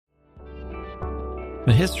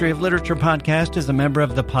The History of Literature podcast is a member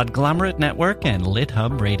of the Podglomerate Network and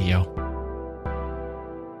LitHub Radio.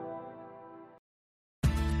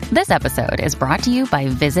 This episode is brought to you by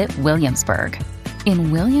Visit Williamsburg. In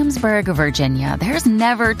Williamsburg, Virginia, there's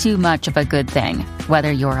never too much of a good thing.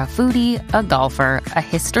 Whether you're a foodie, a golfer, a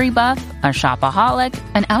history buff, a shopaholic,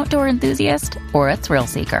 an outdoor enthusiast, or a thrill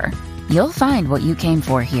seeker, you'll find what you came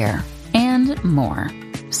for here and more.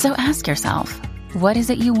 So ask yourself, what is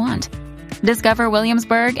it you want? Discover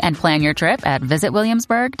Williamsburg and plan your trip at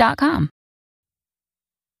visitwilliamsburg.com.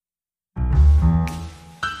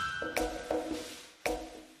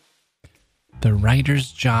 The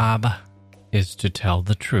writer's job is to tell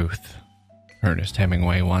the truth, Ernest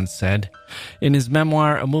Hemingway once said. In his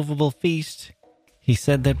memoir, A Movable Feast, he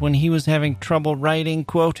said that when he was having trouble writing,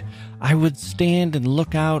 quote, "I would stand and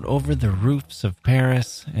look out over the roofs of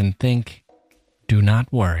Paris and think, 'Do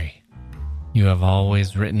not worry. You have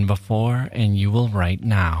always written before, and you will write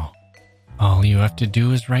now. All you have to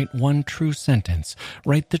do is write one true sentence.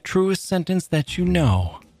 Write the truest sentence that you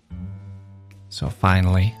know.' So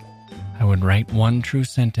finally, I would write one true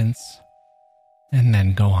sentence, and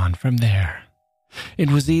then go on from there. It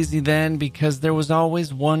was easy then because there was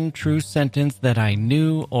always one true sentence that I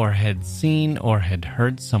knew or had seen or had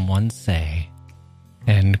heard someone say."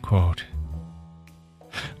 End quote.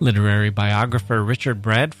 Literary biographer Richard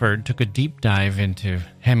Bradford took a deep dive into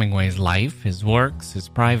Hemingway's life, his works, his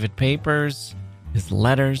private papers, his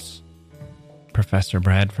letters. Professor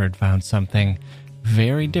Bradford found something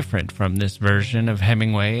very different from this version of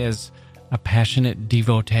Hemingway as a passionate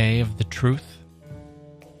devotee of the truth.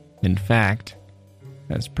 In fact,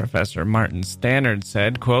 as Professor Martin Stannard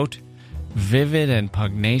said, quote, "Vivid and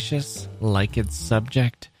pugnacious like its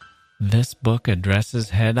subject, this book addresses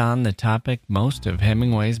head-on the topic most of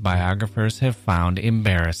Hemingway's biographers have found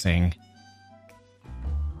embarrassing: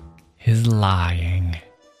 his lying."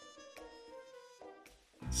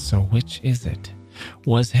 So which is it?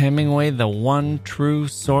 Was Hemingway the one true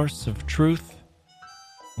source of truth?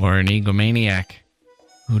 Or an egomaniac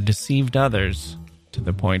who deceived others to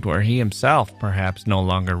the point where he himself perhaps no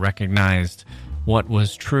longer recognized what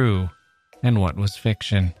was true and what was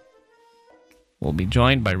fiction? We'll be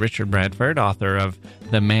joined by Richard Bradford, author of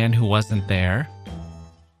The Man Who Wasn't There,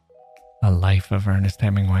 A Life of Ernest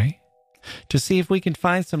Hemingway, to see if we can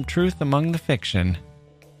find some truth among the fiction,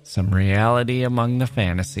 some reality among the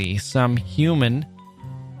fantasy, some human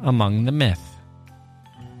among the myth.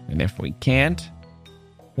 And if we can't,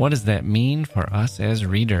 what does that mean for us as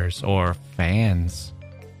readers or fans,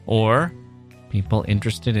 or people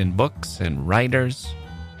interested in books and writers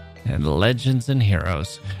and legends and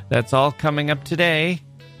heroes? That's all coming up today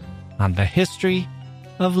on The History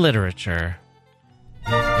of Literature.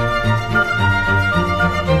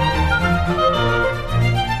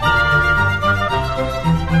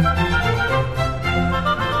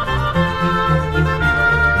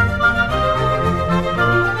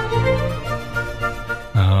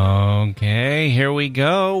 Okay, here we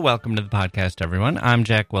go. Welcome to the podcast, everyone. I'm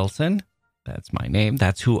Jack Wilson. That's my name.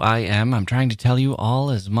 That's who I am. I'm trying to tell you all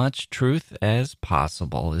as much truth as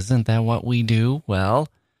possible. Isn't that what we do? Well,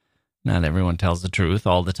 not everyone tells the truth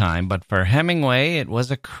all the time, but for Hemingway, it was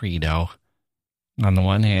a credo. On the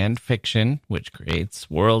one hand, fiction, which creates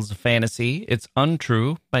worlds of fantasy, it's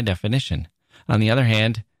untrue by definition. On the other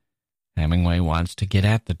hand, Hemingway wants to get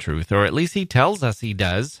at the truth, or at least he tells us he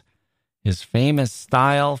does. His famous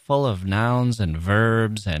style, full of nouns and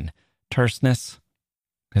verbs and terseness,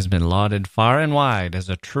 has been lauded far and wide as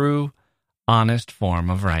a true, honest form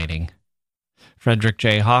of writing. Frederick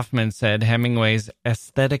J. Hoffman said Hemingway's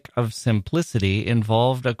aesthetic of simplicity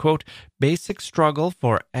involved a, quote, "basic struggle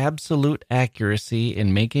for absolute accuracy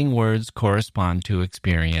in making words correspond to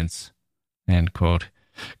experience," end quote.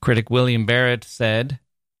 Critic William Barrett said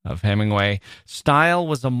of Hemingway, "Style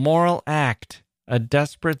was a moral act, a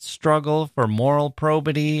desperate struggle for moral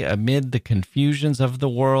probity amid the confusions of the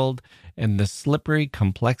world and the slippery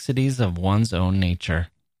complexities of one's own nature.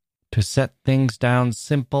 To set things down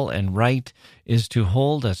simple and right is to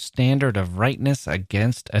hold a standard of rightness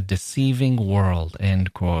against a deceiving world,"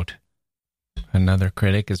 end quote. Another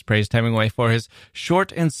critic has praised Hemingway for his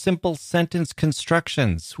short and simple sentence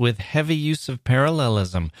constructions with heavy use of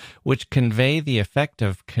parallelism, which convey the effect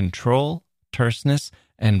of control, terseness,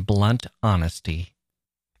 and blunt honesty.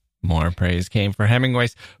 More praise came for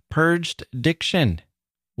Hemingway's purged diction,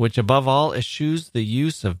 which above all eschews the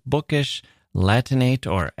use of bookish, Latinate,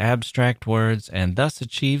 or abstract words, and thus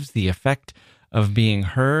achieves the effect of being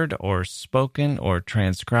heard or spoken or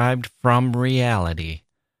transcribed from reality,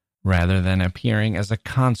 rather than appearing as a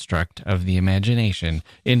construct of the imagination.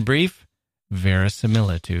 In brief,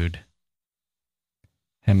 verisimilitude.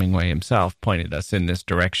 Hemingway himself pointed us in this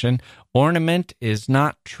direction. Ornament is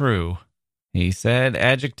not true. He said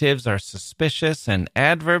adjectives are suspicious and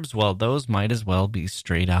adverbs, well, those might as well be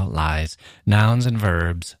straight out lies. Nouns and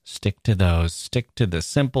verbs, stick to those. Stick to the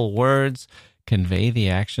simple words, convey the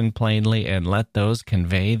action plainly, and let those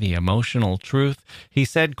convey the emotional truth. He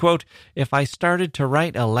said, quote, if I started to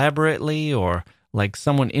write elaborately or like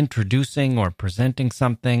someone introducing or presenting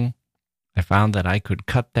something, I found that I could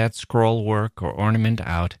cut that scroll work or ornament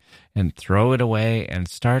out and throw it away and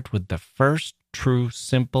start with the first true,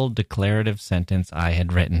 simple, declarative sentence I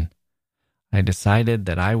had written. I decided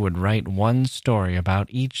that I would write one story about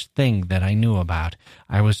each thing that I knew about.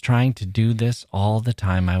 I was trying to do this all the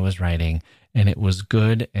time I was writing, and it was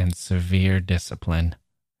good and severe discipline.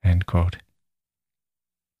 End quote.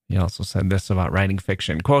 He also said this about writing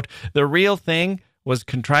fiction. Quote, the real thing was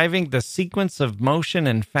contriving the sequence of motion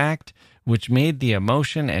and fact which made the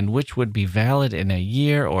emotion and which would be valid in a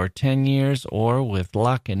year or 10 years, or with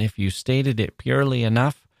luck, and if you stated it purely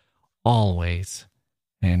enough, always.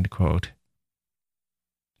 End quote.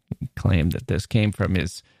 He claimed that this came from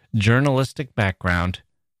his journalistic background.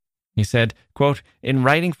 He said, quote, in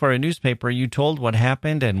writing for a newspaper, you told what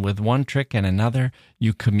happened, and with one trick and another,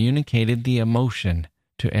 you communicated the emotion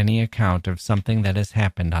to any account of something that has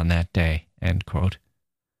happened on that day. End quote.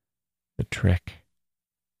 The trick.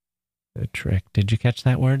 The trick. Did you catch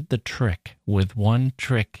that word? The trick. With one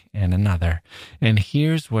trick and another. And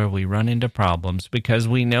here's where we run into problems, because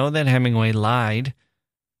we know that Hemingway lied,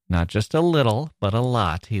 not just a little, but a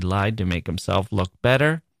lot. He lied to make himself look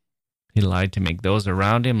better. He lied to make those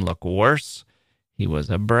around him look worse. He was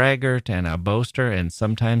a braggart and a boaster, and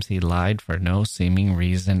sometimes he lied for no seeming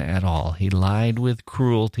reason at all. He lied with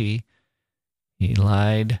cruelty. He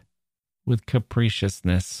lied with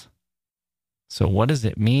capriciousness. So what does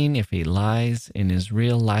it mean if he lies in his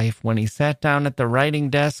real life? When he sat down at the writing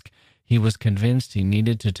desk, he was convinced he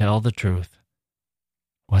needed to tell the truth.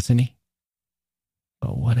 Wasn't he?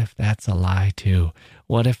 But what if that's a lie too?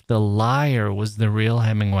 What if the liar was the real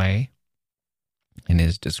Hemingway? And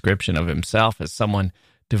his description of himself as someone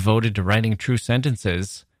devoted to writing true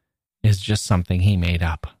sentences is just something he made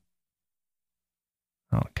up.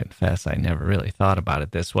 I'll confess I never really thought about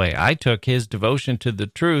it this way. I took his devotion to the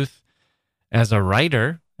truth as a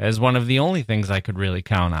writer as one of the only things I could really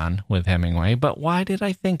count on with Hemingway. But why did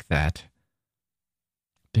I think that?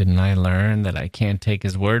 Didn't I learn that I can't take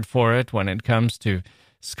his word for it when it comes to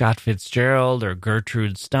Scott Fitzgerald or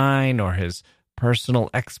Gertrude Stein or his personal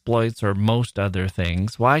exploits or most other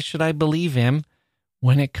things? Why should I believe him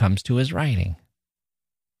when it comes to his writing?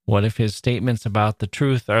 What if his statements about the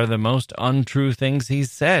truth are the most untrue things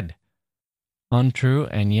he's said? Untrue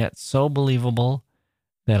and yet so believable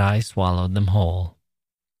that I swallowed them whole.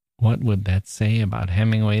 What would that say about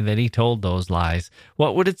Hemingway that he told those lies?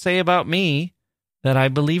 What would it say about me that I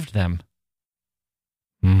believed them?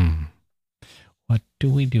 What do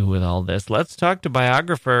we do with all this? Let's talk to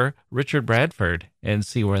biographer Richard Bradford and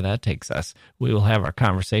see where that takes us. We will have our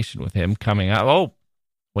conversation with him coming up. Oh,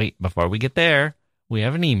 wait, before we get there, we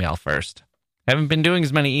have an email first. Haven't been doing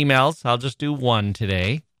as many emails. I'll just do one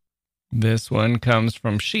today. This one comes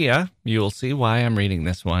from Shia. You'll see why I'm reading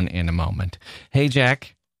this one in a moment. Hey,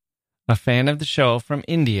 Jack. A fan of the show from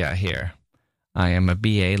India here. I am a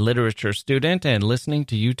BA literature student, and listening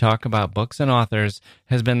to you talk about books and authors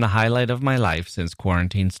has been the highlight of my life since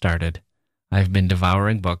quarantine started. I've been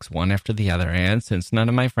devouring books one after the other, and since none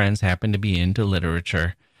of my friends happen to be into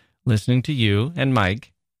literature, listening to you and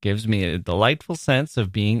Mike gives me a delightful sense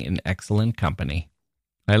of being in excellent company.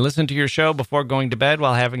 I listen to your show before going to bed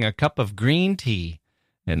while having a cup of green tea,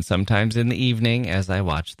 and sometimes in the evening as I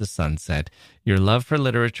watch the sunset. Your love for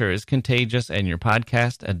literature is contagious, and your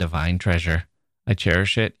podcast a divine treasure. I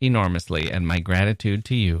cherish it enormously, and my gratitude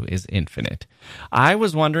to you is infinite. I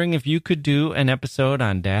was wondering if you could do an episode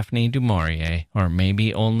on Daphne du Maurier, or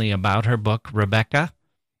maybe only about her book, Rebecca.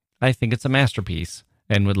 I think it's a masterpiece,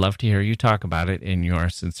 and would love to hear you talk about it in your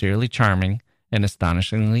sincerely charming and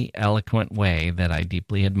astonishingly eloquent way that I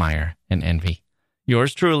deeply admire and envy.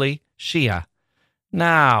 Yours truly, Shia.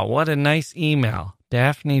 Now, what a nice email.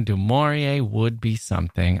 Daphne du Maurier would be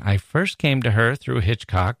something. I first came to her through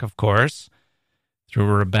Hitchcock, of course, through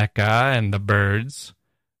Rebecca and the Birds.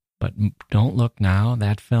 But Don't Look Now,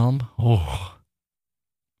 that film, oh,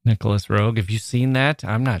 Nicholas Roeg, have you seen that?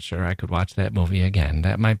 I'm not sure I could watch that movie again.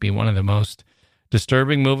 That might be one of the most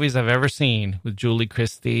disturbing movies I've ever seen, with Julie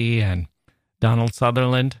Christie and Donald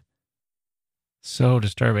Sutherland. So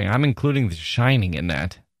disturbing. I'm including The Shining in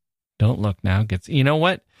that. Don't Look Now gets... You know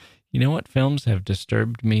what films have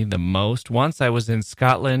disturbed me the most? Once I was in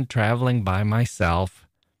Scotland traveling by myself,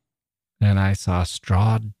 and I saw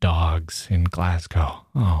Straw Dogs in Glasgow.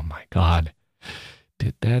 Oh, my God.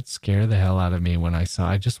 Did that scare the hell out of me when I saw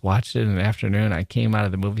it? I just watched it in the afternoon. I came out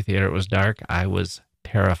of the movie theater. It was dark. I was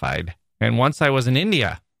terrified. And once I was in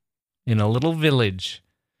India, in a little village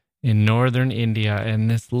in northern India, and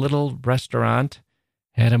this little restaurant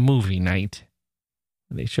had a movie night.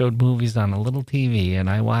 They showed movies on a little TV, and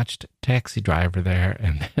I watched Taxi Driver there,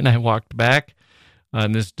 and then I walked back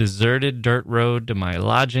on this deserted dirt road to my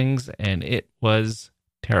lodgings, and it was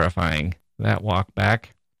terrifying. That walk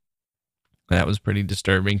back, that was pretty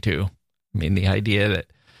disturbing too. I mean, the idea that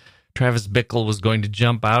Travis Bickle was going to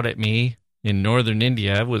jump out at me in northern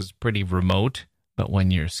India was pretty remote, but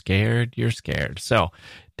when you're scared, you're scared. So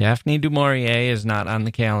Daphne du Maurier is not on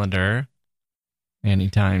the calendar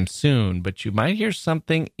anytime soon, but you might hear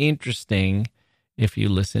something interesting if you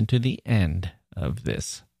listen to the end of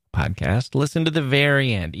this podcast. Listen to the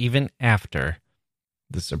very end, even after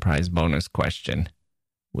the surprise bonus question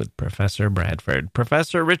with Professor Bradford.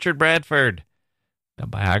 Professor Richard Bradford, the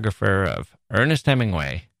biographer of Ernest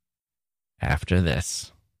Hemingway, after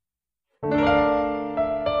this.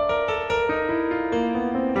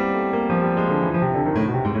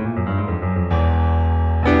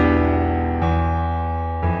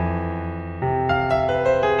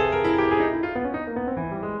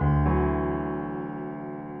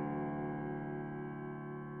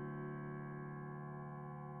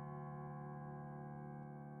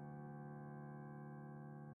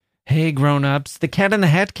 Hey grown-ups, the Cat in the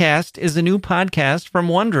Hat Cast is a new podcast from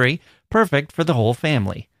Wondery, perfect for the whole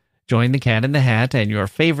family. Join the Cat in the Hat and your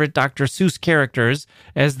favorite Dr. Seuss characters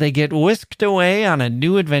as they get whisked away on a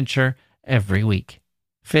new adventure every week.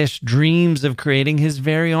 Fish dreams of creating his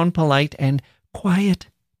very own polite and quiet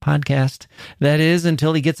podcast. That is,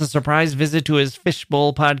 until he gets a surprise visit to his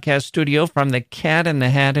Fishbowl podcast studio from the Cat in the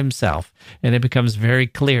Hat himself, and it becomes very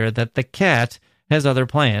clear that the cat has other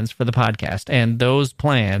plans for the podcast, and those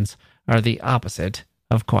plans are the opposite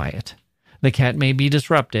of quiet. The cat may be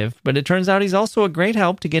disruptive, but it turns out he's also a great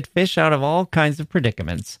help to get Fish out of all kinds of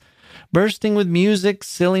predicaments. Bursting with music,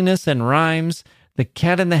 silliness, and rhymes, the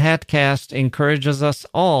Cat in the Hat Cast encourages us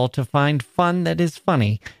all to find fun that is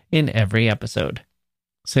funny in every episode.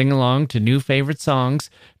 Sing along to new favorite songs,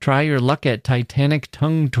 try your luck at Titanic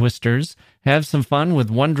tongue twisters, have some fun with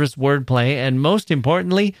wondrous wordplay, and most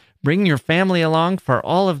importantly, bring your family along for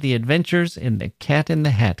all of the adventures in the Cat in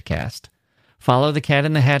the Hat Cast. Follow the Cat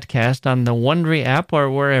in the Hat Cast on the Wondery app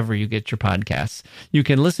or wherever you get your podcasts. You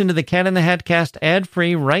can listen to the Cat in the Hat Cast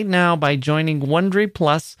ad-free right now by joining Wondery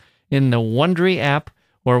Plus in the Wondery app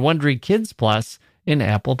or Wondery Kids Plus in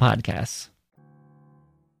Apple Podcasts.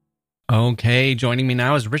 Okay, joining me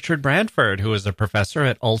now is Richard Bradford, who is a professor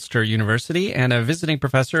at Ulster University and a visiting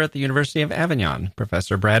professor at the University of Avignon.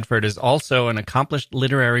 Professor Bradford is also an accomplished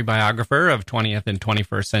literary biographer of 20th and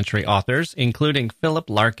 21st century authors, including Philip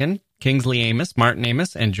Larkin, Kingsley Amis, Martin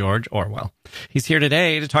Amis, and George Orwell. He's here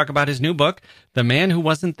today to talk about his new book, The Man Who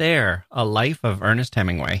Wasn't There, A Life of Ernest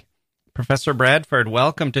Hemingway. Professor Bradford,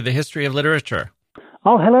 welcome to the History of Literature.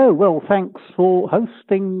 Oh, hello. Well, thanks for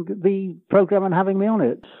hosting the program and having me on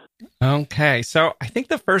it. Okay, so I think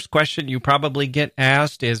the first question you probably get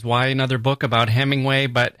asked is why another book about Hemingway,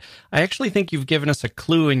 but I actually think you've given us a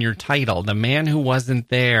clue in your title, The Man Who Wasn't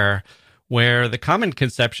There, where the common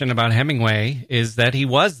conception about Hemingway is that he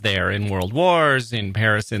was there in world wars, in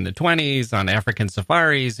Paris in the 20s, on African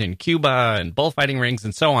safaris, in Cuba, and bullfighting rings,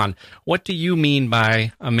 and so on. What do you mean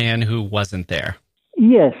by a man who wasn't there?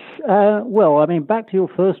 Yes. Well, I mean, back to your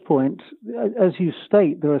first point, as you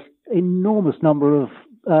state, there are an enormous number of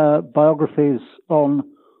biographies on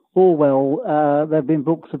Orwell. There have been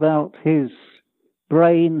books about his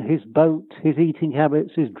brain, his boat, his eating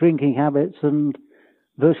habits, his drinking habits, and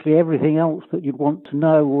virtually everything else that you'd want to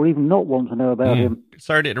know or even not want to know about him.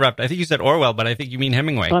 Sorry to interrupt. I think you said Orwell, but I think you mean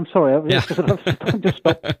Hemingway. I'm sorry. I've just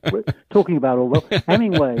stopped talking about Orwell.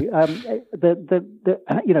 Hemingway,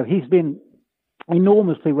 he's been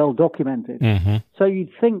enormously well documented. Mm-hmm. So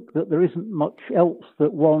you'd think that there isn't much else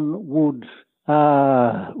that one would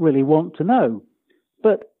really want to know.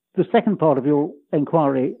 But the second part of your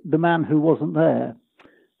inquiry, The Man Who Wasn't There,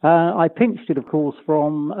 I pinched it, of course,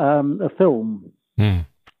 from a film.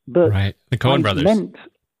 But right, the Coen brothers.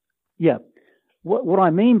 What I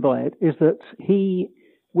mean by it is that he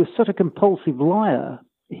was such a compulsive liar,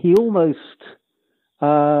 he almost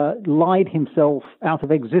lied himself out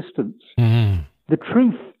of existence. Mm-hmm. The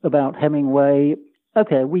truth about Hemingway,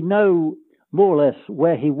 okay, we know more or less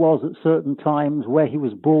where he was at certain times, where he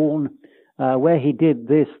was born, where he did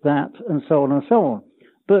this, that, and so on and so on.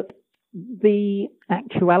 But the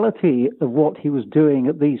actuality of what he was doing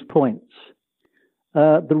at these points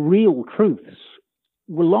the real truths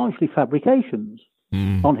were largely fabrications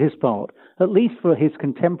on his part, at least for his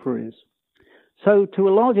contemporaries. So to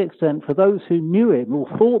a large extent, for those who knew him or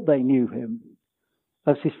thought they knew him,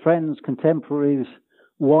 as his friends, contemporaries,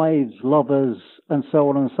 wives, lovers, and so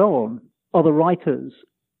on, other writers,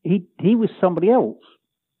 he was somebody else.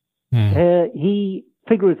 He,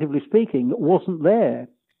 figuratively speaking, wasn't there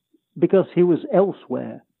because he was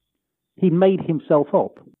elsewhere. He made himself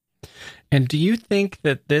up. And do you think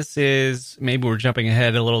that this is, maybe we're jumping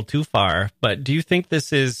ahead a little too far, but do you think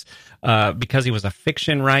this is because he was a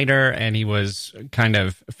fiction writer and he was kind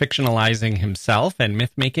of fictionalizing himself and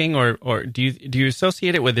myth-making, or do you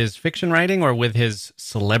associate it with his fiction writing or with his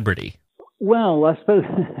celebrity? Well, I suppose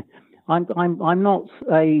I'm not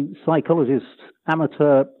a psychologist,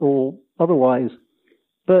 amateur or otherwise,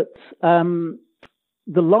 but the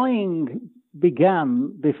lying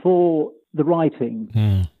began before the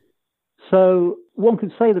writing. So one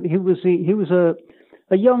could say that he was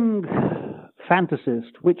a young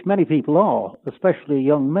fantasist, which many people are, especially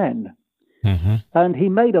young men. And he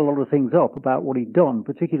made a lot of things up about what he'd done,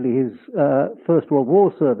 particularly his First World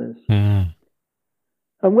War service. And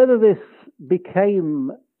whether this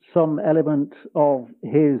became some element of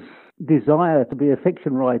his desire to be a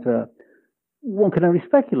fiction writer, one can only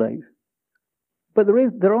speculate. But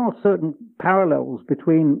there are certain parallels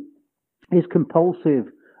between his compulsive,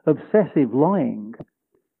 obsessive lying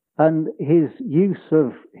and his use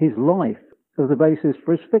of his life as the basis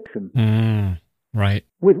for his fiction. Right.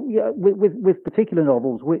 With particular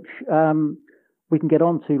novels, which we can get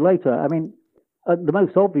on to later. I mean, the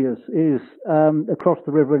most obvious is Across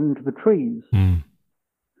the River and Into the Trees,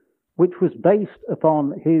 which was based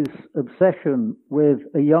upon his obsession with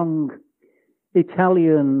a young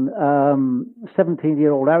Italian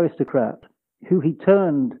 17-year-old aristocrat who he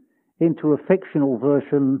turned into a fictional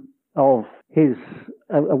version of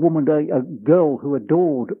a girl who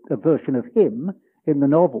adored a version of him in the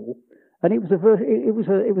novel, and it was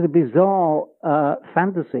a bizarre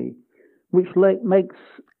fantasy, which makes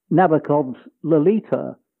Nabokov's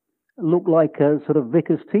Lolita look like a sort of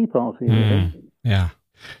Vicar's Tea Party. Yeah.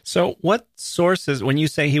 So, what sources, when you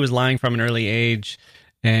say he was lying from an early age,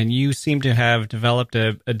 and you seem to have developed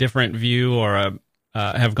a different view or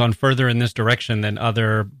have gone further in this direction than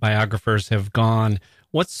other biographers have gone,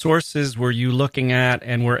 what sources were you looking at,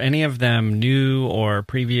 and were any of them new or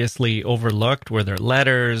previously overlooked? Were there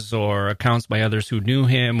letters or accounts by others who knew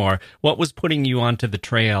him, or what was putting you onto the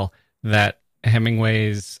trail that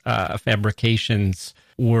Hemingway's fabrications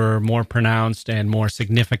were more pronounced and more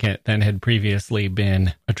significant than had previously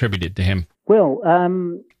been attributed to him? Well,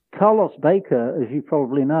 Carlos Baker, as you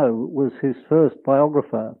probably know, was his first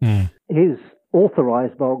biographer, his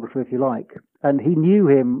authorized biographer, if you like, and he knew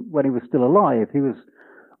him when he was still alive. He was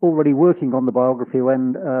already working on the biography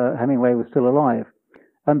when Hemingway was still alive.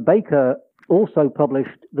 And Baker also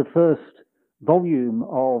published the first volume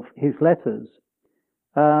of his letters,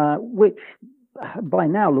 which by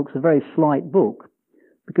now looks a very slight book,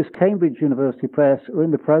 because Cambridge University Press are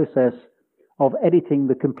in the process of editing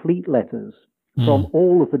the complete letters from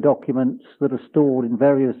all of the documents that are stored in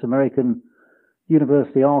various American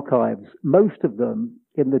university archives, most of them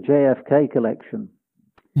in the JFK collection.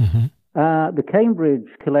 The Cambridge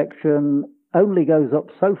collection only goes up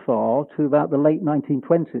so far to about the late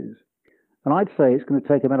 1920s, and I'd say it's going to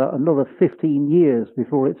take about another 15 years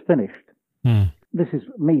before it's finished. This is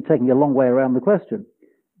me taking a long way around the question,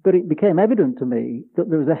 but it became evident to me that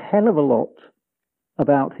there was a hell of a lot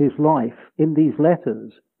about his life in these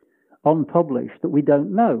letters, unpublished, that we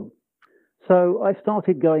don't know. So I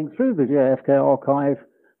started going through the JFK archive,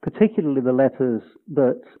 particularly the letters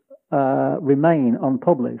that remain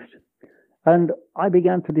unpublished, and I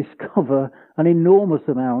began to discover an enormous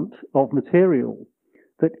amount of material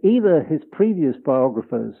that either his previous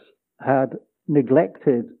biographers had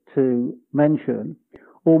neglected to mention,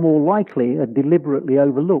 or more likely had deliberately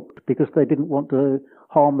overlooked because they didn't want to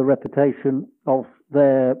harm the reputation of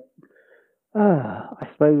their, I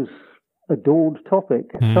suppose, adored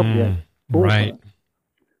subject. Right.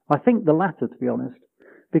 I think the latter, to be honest,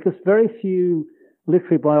 because very few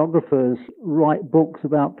literary biographers write books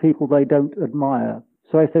about people they don't admire.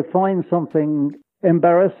 So if they find something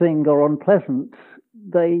embarrassing or unpleasant,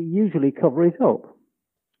 they usually cover it up.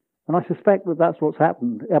 And I suspect that that's what's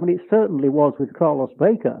happened. I mean, it certainly was with Carlos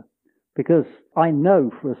Baker, because I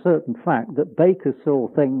know for a certain fact that Baker saw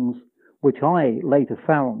things which I later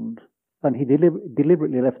found, and he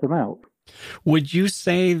deliberately left them out. Would you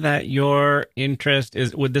say that your interest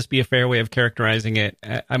is, would this be a fair way of characterizing it?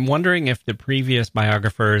 I'm wondering if the previous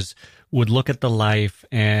biographers would look at the life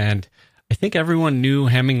and I think everyone knew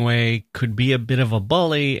Hemingway could be a bit of a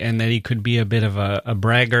bully and that he could be a bit of a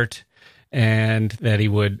braggart and that he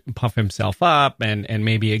would puff himself up and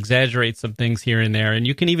maybe exaggerate some things here and there. And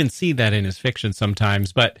you can even see that in his fiction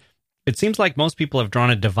sometimes. But it seems like most people have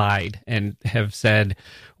drawn a divide and have said,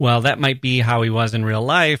 well, that might be how he was in real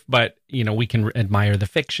life, but, you know, we can admire the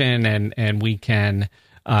fiction and we can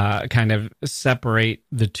kind of separate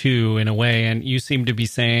the two in a way. And you seem to be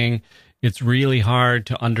saying it's really hard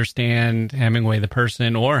to understand Hemingway the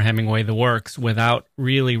person or Hemingway the works without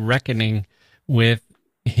really reckoning with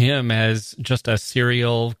him as just a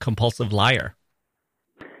serial compulsive liar.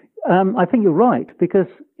 I think you're right, because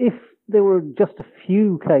if there were just a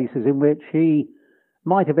few cases in which he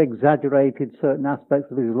might have exaggerated certain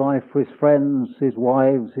aspects of his life for his friends, his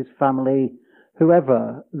wives, his family,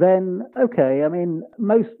 whoever, then okay. I mean,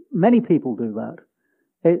 many people do that.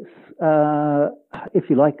 It's, if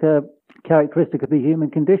you like, a characteristic of the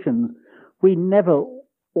human condition. We never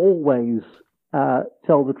always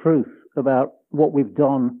tell the truth about what we've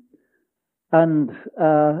done and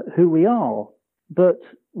who we are. But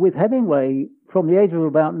with Hemingway, from the age of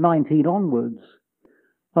about 19 onwards,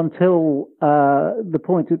 until the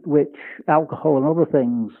point at which alcohol and other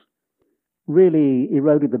things really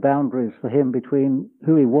eroded the boundaries for him between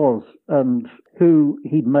who he was and who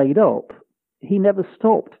he'd made up, he never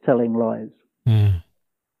stopped telling lies. Mm.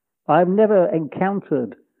 I've never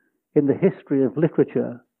encountered in the history of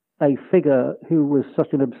literature a figure who was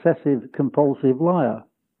such an obsessive, compulsive liar.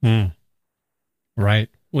 Mm. Right.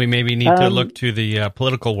 We maybe need to look to the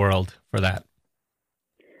political world for that.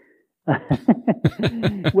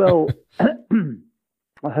 Well,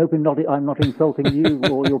 I hope I'm not insulting you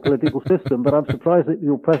or your political system, but I'm surprised that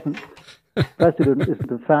your present president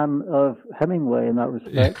isn't a fan of Hemingway in that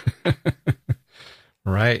respect.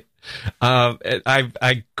 Right.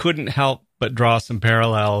 I couldn't help but draw some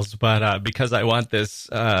parallels, but because I want this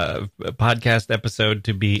podcast episode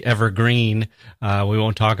to be evergreen, we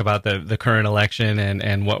won't talk about the current election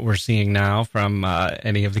and what we're seeing now from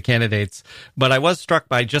any of the candidates. But I was struck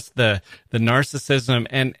by just the narcissism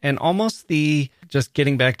and almost just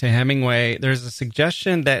getting back to Hemingway, there's a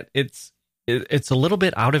suggestion that it's a little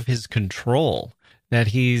bit out of his control, that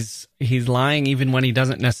he's lying even when he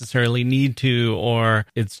doesn't necessarily need to, or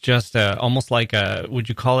it's just almost like would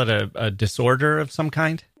you call it a disorder of some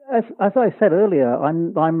kind? As I said earlier,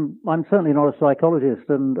 I'm certainly not a psychologist,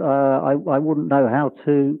 and I wouldn't know how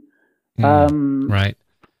to right.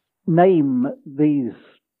 name these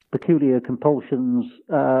peculiar compulsions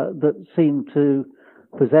that seem to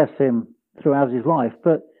possess him throughout his life.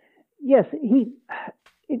 But yes,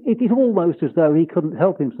 it is almost as though he couldn't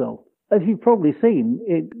help himself. As you've probably seen,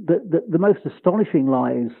 the most astonishing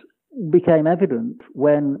lies became evident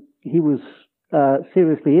when he was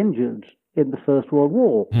seriously injured in the First World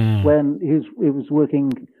War, when he was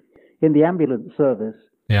working in the ambulance service.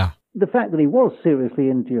 Yeah. The fact that he was seriously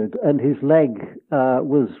injured and his leg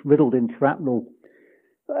was riddled in shrapnel,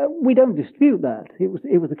 we don't dispute that. It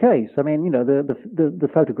was the case. I mean, you know, the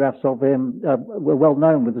photographs of him were well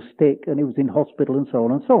known with a stick, and he was in hospital and so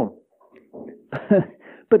on and so on.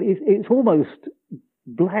 But it's almost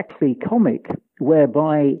blackly comic,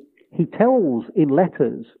 whereby he tells in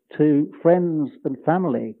letters to friends and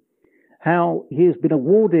family how he has been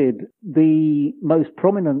awarded the most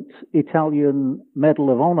prominent Italian Medal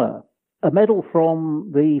of Honor, a medal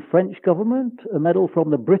from the French government, a medal from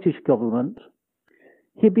the British government.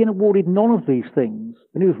 He'd been awarded none of these things,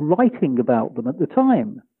 and he was writing about them at the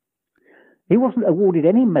time. He wasn't awarded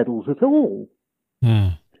any medals at all.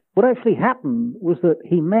 Mm. What actually happened was that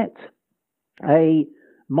he met a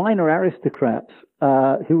minor aristocrat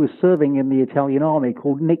who was serving in the Italian army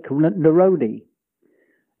called Nick Neroni,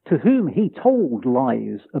 to whom he told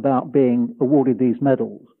lies about being awarded these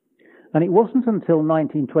medals. And it wasn't until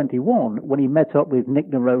 1921, when he met up with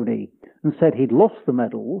Nick Neroni and said he'd lost the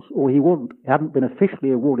medals, or he hadn't been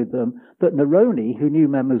officially awarded them, that Neroni, who knew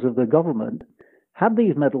members of the government, had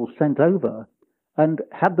these medals sent over and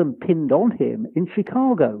had them pinned on him in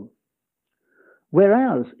Chicago.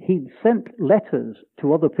 Whereas he'd sent letters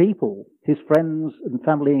to other people, his friends and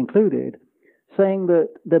family included, saying that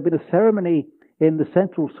there'd been a ceremony in the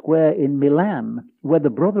central square in Milan where the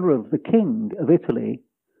brother of the king of Italy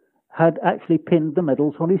had actually pinned the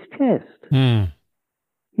medals on his chest. Mm.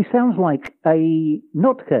 He sounds like a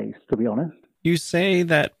nutcase, to be honest. You say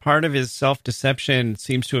that part of his self-deception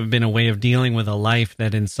seems to have been a way of dealing with a life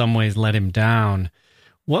that in some ways let him down.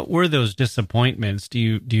 What were those disappointments? Do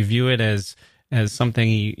you view it as something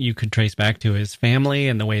you could trace back to his family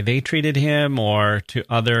and the way they treated him, or to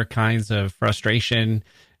other kinds of frustration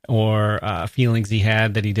or feelings he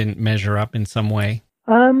had that he didn't measure up in some way?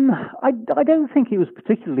 I don't think he was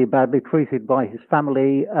particularly badly treated by his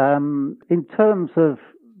family. In terms of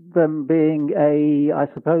them being I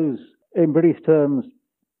suppose, in British terms,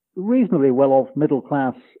 reasonably well-off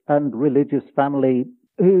middle-class and religious family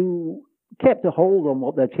who kept a hold on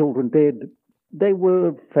what their children did. They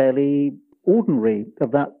were fairly ordinary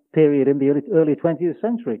of that period in the early 20th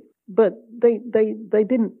century. But they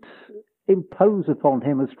didn't impose upon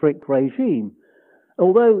him a strict regime,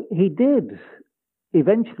 although he did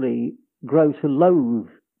eventually grow to loathe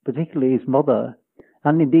particularly his mother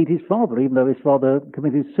and indeed his father, even though his father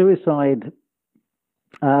committed suicide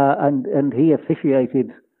and he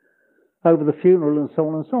officiated over the funeral and so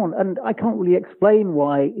on and so on. And I can't really explain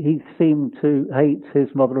why he seemed to hate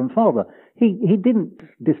his mother and father. He didn't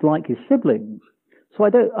dislike his siblings, so I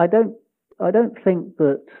don't think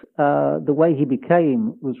that the way he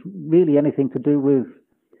became was really anything to do with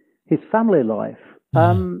his family life.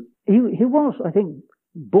 He was, I think,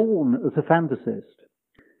 born as a fantasist.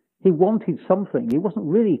 He wanted something. He wasn't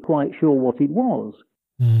really quite sure what it was.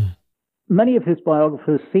 Many of his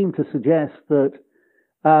biographers seem to suggest that,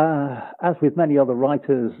 as with many other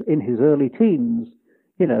writers in his early teens,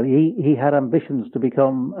 he had ambitions to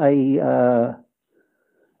become a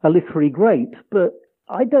literary great, but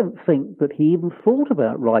I don't think that he even thought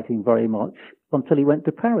about writing very much until he went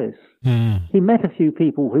to Paris. He met a few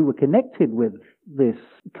people who were connected with this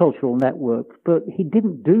cultural network, but he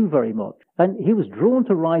didn't do very much. And he was drawn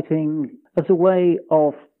to writing as a way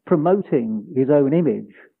of promoting his own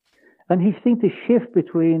image. And he seemed to shift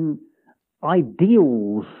between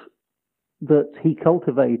ideals that he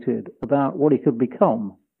cultivated about what he could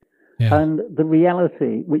become and the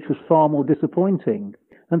reality, which was far more disappointing.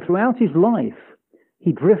 And throughout his life,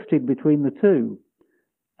 he drifted between the two.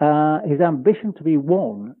 His ambition to be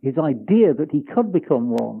one, his idea that he could become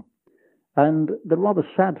one, and the rather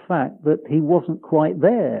sad fact that he wasn't quite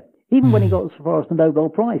there. Even when he got as far as the Nobel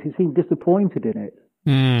Prize, he seemed disappointed in it.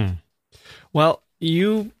 Well,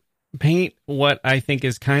 you paint what I think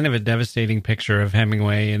is kind of a devastating picture of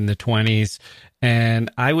Hemingway in the 20s. And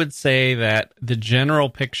I would say that the general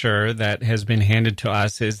picture that has been handed to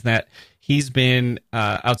us is that he's been,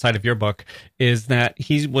 outside of your book, is that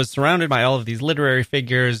he was surrounded by all of these literary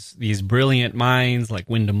figures, these brilliant minds like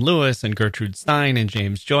Wyndham Lewis and Gertrude Stein and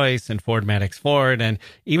James Joyce and Ford Madox Ford. And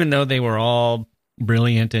even though they were all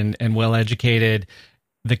brilliant and well-educated,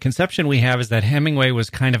 the conception we have is that Hemingway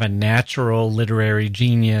was kind of a natural literary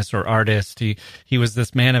genius or artist. He was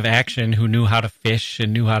this man of action who knew how to fish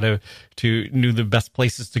and knew how to knew the best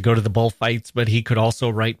places to go to the bullfights, but he could also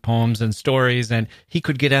write poems and stories, and he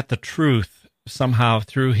could get at the truth somehow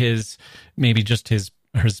through his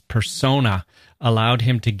persona allowed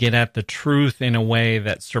him to get at the truth in a way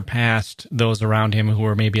that surpassed those around him who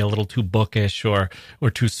were maybe a little too bookish or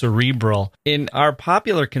too cerebral. In our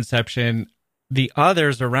popular conception, the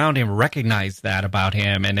others around him recognize that about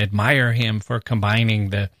him and admire him for combining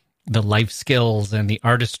the life skills and the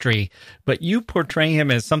artistry. But you portray him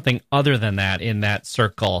as something other than that in that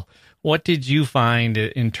circle. What did you find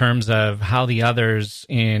in terms of how the others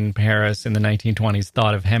in Paris in the 1920s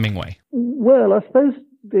thought of Hemingway? Well, I suppose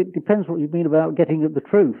it depends what you mean about getting at the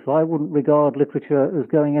truth. I wouldn't regard literature as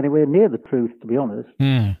going anywhere near the truth, to be honest.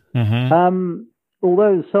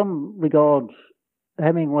 Although some regard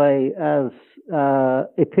Hemingway as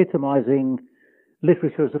epitomizing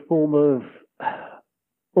literature as a form of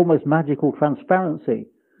almost magical transparency.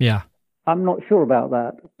 Yeah. I'm not sure about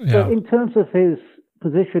that. Yeah. But in terms of his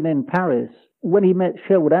position in Paris, when he met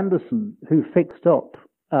Sherwood Anderson, who fixed up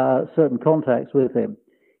certain contacts with him,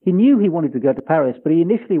 he knew he wanted to go to Paris, but he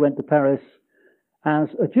initially went to Paris as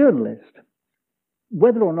a journalist.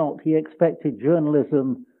 Whether or not he expected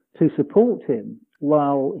journalism to support him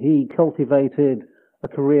while he cultivated a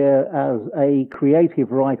career as a creative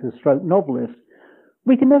writer stroke novelist,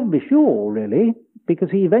 we can never be sure, really, because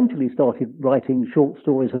he eventually started writing short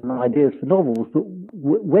stories and ideas for novels, but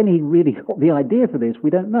when he really got the idea for this, we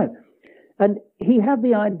don't know. And he had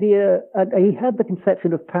the idea, he had the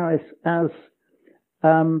conception of Paris as,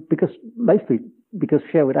 mostly because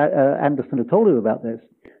Sherwood Anderson had told him about this,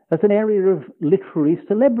 as an area of literary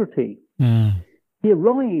celebrity. He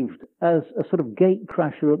arrived as a sort of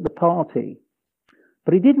gatecrasher at the party,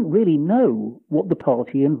 but he didn't really know what the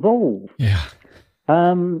party involved. Yeah.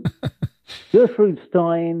 Gertrude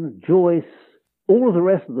Stein, Joyce, all of the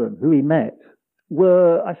rest of them who he met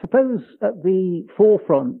were, I suppose, at the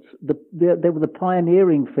forefront. They were the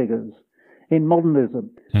pioneering figures in modernism.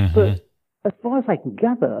 But as far as I can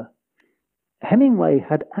gather, Hemingway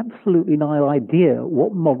had absolutely no idea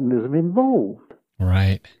what modernism involved.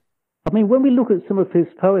 Right. I mean, when we look at some of his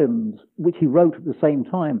poems, which he wrote at the same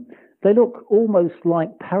time, They look almost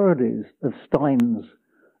like parodies of Stein's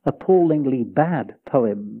appallingly bad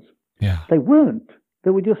poems. Yeah. They weren't. They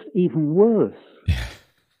were just even worse.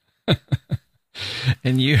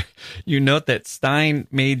 And you note that Stein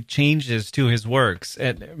made changes to his works,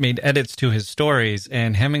 made edits to his stories,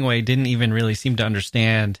 and Hemingway didn't even really seem to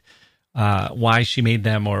understand why she made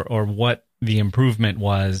them or what the improvement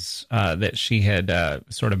was that she had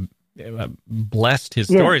sort of blessed his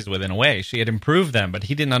stories with in a way. She had improved them, but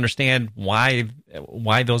he didn't understand why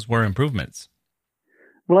those were improvements.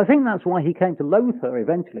 Well, I think that's why he came to loathe her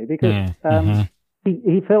eventually, because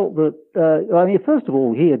he felt that, first of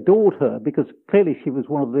all, he adored her because clearly she was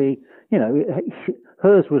one of the,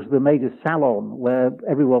 hers was the major salon where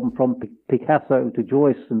everyone from Picasso to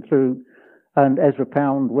Joyce and Ezra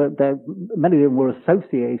Pound, many of them were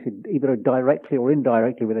associated either directly or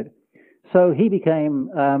indirectly with it. So he became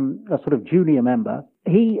a sort of junior member.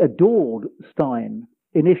 He adored Stein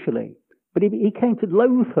initially, but he came to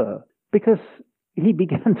loathe her because he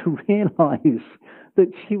began to realize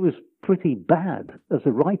that she was pretty bad as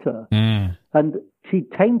a writer, and she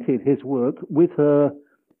tainted his work with her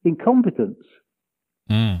incompetence.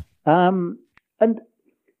 And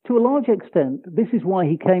to a large extent, this is why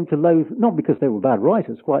he came to loathe, not because they were bad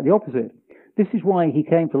writers, quite the opposite. This is why he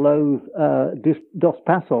came to loathe Dos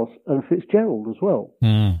Passos and Fitzgerald as well.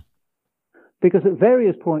 Because at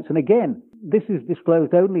various points, and again, this is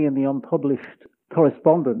disclosed only in the unpublished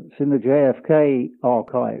correspondence in the JFK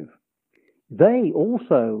archive, they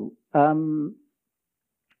also, in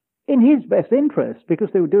his best interest, because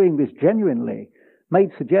they were doing this genuinely,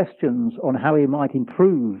 made suggestions on how he might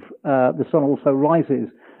improve The Sun Also Rises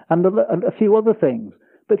and a few other things.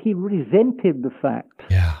 But he resented the fact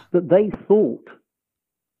that they thought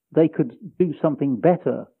they could do something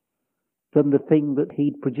better than the thing that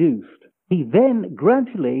he'd produced. He then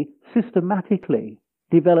gradually, systematically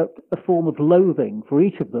developed a form of loathing for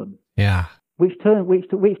each of them. Which turned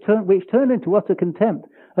into utter contempt,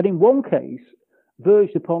 and in one case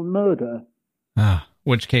verged upon murder.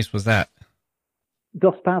 Which case was that?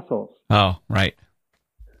 Dos Passos. Oh, right.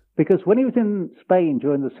 Because when he was in Spain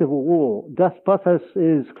during the Civil War, Dos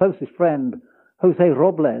Passos' closest friend, Jose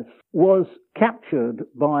Robles, was captured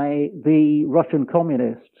by the Russian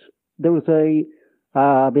communists. There was a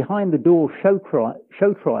behind-the-door show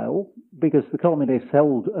trial because the communists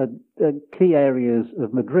held key areas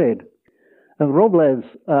of Madrid. And Robles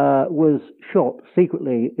was shot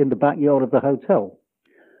secretly in the backyard of the hotel.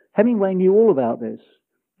 Hemingway knew all about this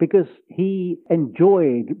because he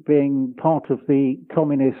enjoyed being part of the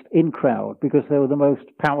communist in-crowd because they were the most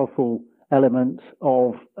powerful elements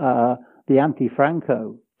of the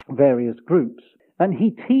anti-Franco various groups. And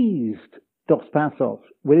he teased Dos Passos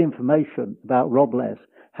with information about Robles,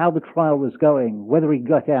 how the trial was going, whether he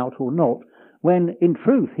got out or not, when in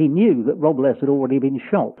truth he knew that Robles had already been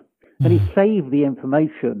shot. And he saved the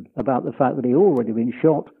information about the fact that he'd already been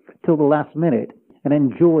shot till the last minute and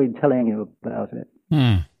enjoyed telling him about it.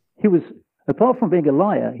 He was, apart from being a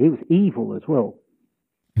liar, he was evil as well.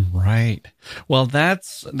 Right. Well, that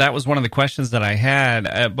was one of the questions that I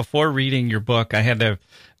had. Before reading your book, I had the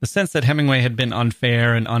sense that Hemingway had been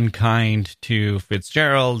unfair and unkind to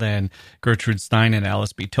Fitzgerald and Gertrude Stein and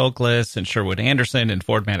Alice B. Toklas and Sherwood Anderson and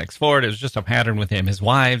Ford Madox Ford. It was just a pattern with him, his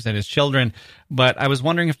wives and his children. But I was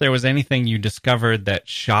wondering if there was anything you discovered that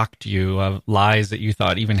shocked you, of lies that you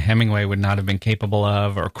thought even Hemingway would not have been capable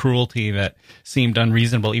of, or cruelty that seemed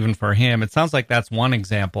unreasonable even for him. It sounds like that's one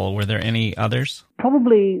example. Were there any others?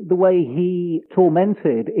 Probably the way he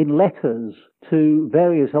tormented in letters to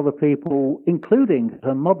various other people, including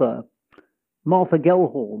her mother, Martha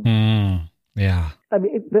Gellhorn. Yeah. I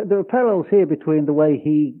mean, there are parallels here between the way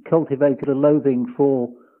he cultivated a loathing for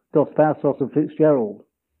Dos Passos and Fitzgerald,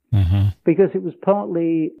 because it was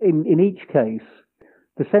partly, in each case,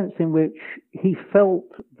 the sense in which he felt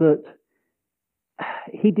that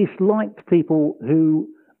he disliked people who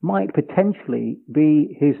might potentially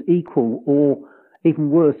be his equal or,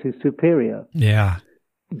 even worse, his superior. Yeah.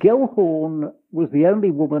 Gellhorn was the only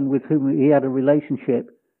woman with whom he had a relationship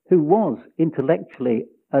who was intellectually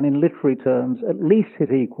and in literary terms at least his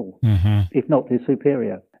equal, if not his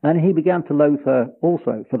superior. And he began to loathe her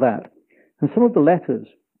also for that. And some of the letters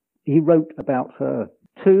he wrote about her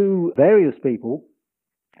to various people,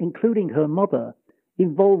 including her mother,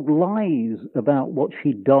 involved lies about what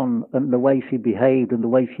she'd done and the way she behaved and the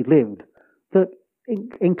way she lived that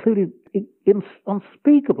included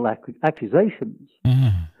unspeakable accusations.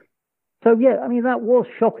 So, yeah, I mean, that was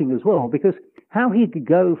shocking as well, because how he could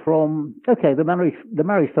go from, okay, the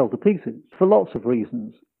marriage fell to pieces for lots of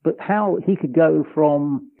reasons, but how he could go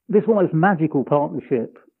from this almost magical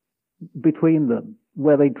partnership between them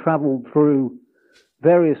where they traveled through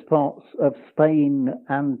various parts of Spain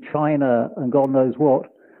and China and God knows what.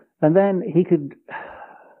 And then he could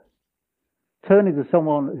turn into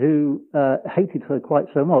someone who hated her quite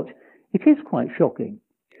so much. It is quite shocking.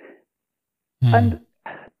 And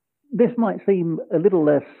this might seem a little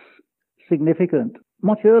less significant.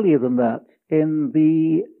 Much earlier than that, in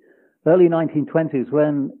the early 1920s,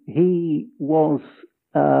 when he was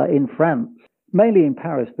in France, mainly in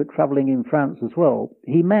Paris, but traveling in France as well,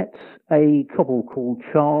 he met a couple called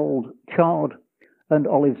Chard and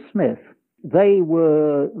Olive Smith. They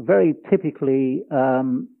were very typically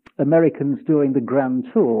Americans doing the Grand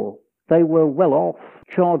Tour. They were well off.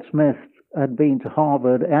 Chard Smith had been to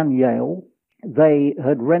Harvard and Yale. They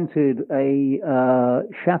had rented a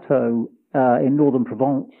chateau in northern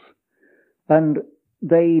Provence, and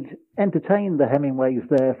they'd entertained the Hemingways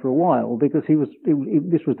there for a while because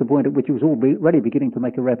this was the point at which he was already beginning to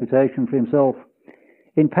make a reputation for himself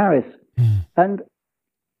in Paris. And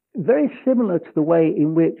very similar to the way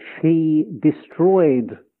in which he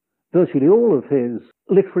destroyed virtually all of his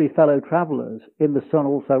literary fellow travelers in The Sun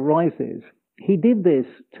Also Rises, he did this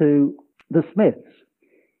to the Smiths.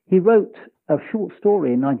 He wrote a short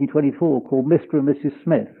story in 1924 called Mr. and Mrs.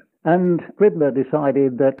 Smith. And Scribner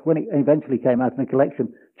decided that when it eventually came out in a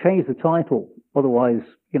collection, change the title. Otherwise,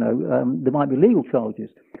 there might be legal charges.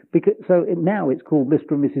 Now it's called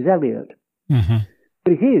Mr. and Mrs. Eliot. Mm-hmm.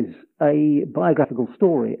 But it is a biographical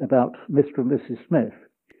story about Mr. and Mrs. Smith.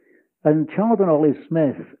 And Chard and Olive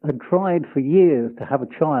Smith had tried for years to have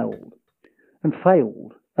a child and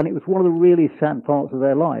failed. And it was one of the really sad parts of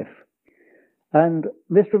their life. And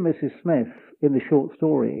Mr. and Mrs. Smith, in the short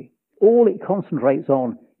story, all it concentrates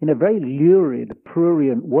on in a very lurid,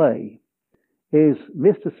 prurient way is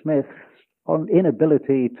Mr. Smith's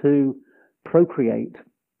inability to procreate.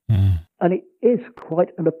 And it is quite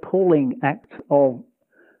an appalling act of,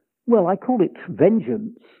 well, I call it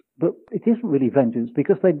vengeance, but it isn't really vengeance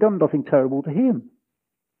because they've done nothing terrible to him.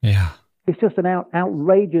 Yeah. It's just an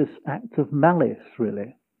outrageous act of malice,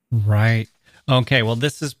 really. Right. Okay, well,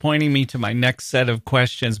 this is pointing me to my next set of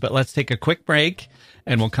questions, but let's take a quick break,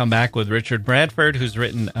 and we'll come back with Richard Bradford, who's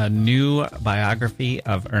written a new biography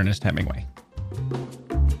of Ernest Hemingway.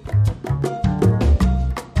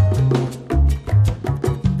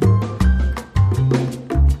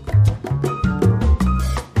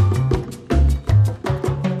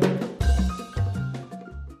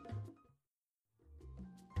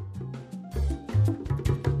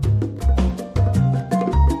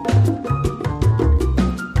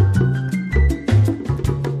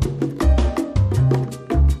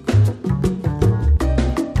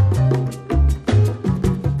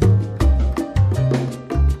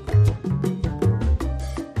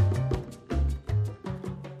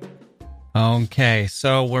 Okay,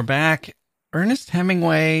 so we're back. Ernest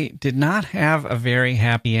Hemingway did not have a very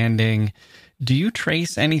happy ending. Do you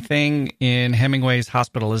trace anything in Hemingway's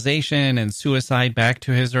hospitalization and suicide back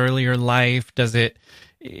to his earlier life?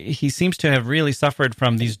 He seems to have really suffered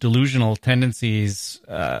from these delusional tendencies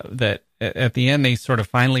that at the end they sort of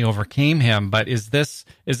finally overcame him. But is this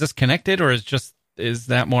connected, or is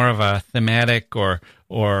that more of a thematic or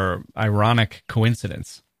ironic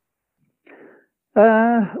coincidence?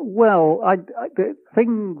 The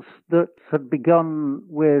things that had begun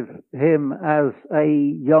with him as a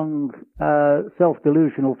young,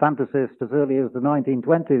 self-delusional fantasist as early as the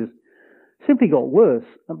 1920s simply got worse.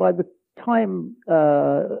 And by the time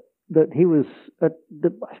that he was at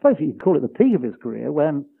I suppose you could call it the peak of his career,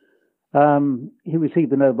 when he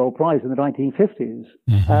received the Nobel Prize in the 1950s,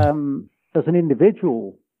 as an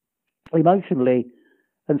individual, emotionally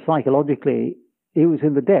and psychologically, he was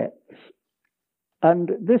in the depths.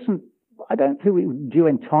 And this, I don't think it was due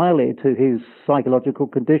entirely to his psychological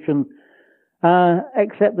condition,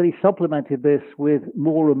 except that he supplemented this with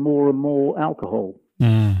more and more and more alcohol.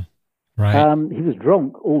 Right. He was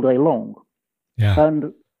drunk all day long. Yeah.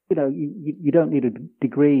 And, you don't need a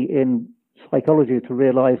degree in psychology to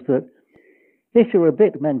realize that if you're a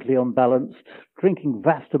bit mentally unbalanced, drinking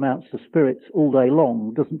vast amounts of spirits all day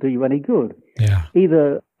long doesn't do you any good,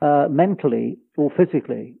 either mentally or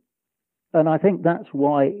physically. And I think that's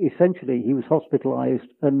why, essentially, he was hospitalized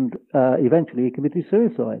and eventually he committed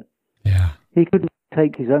suicide. Yeah. He couldn't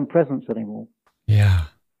take his own presence anymore. Yeah.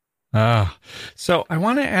 So I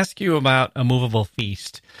want to ask you about A Movable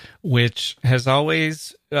Feast. which has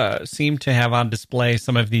always seemed to have on display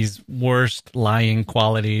some of these worst lying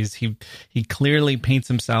qualities. He clearly paints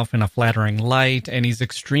himself in a flattering light, and he's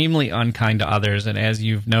extremely unkind to others. And as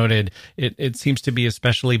you've noted, it seems to be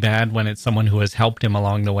especially bad when it's someone who has helped him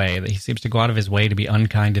along the way. That he seems to go out of his way to be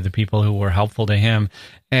unkind to the people who were helpful to him.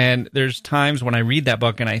 And there's times when I read that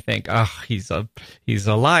book and I think, oh, he's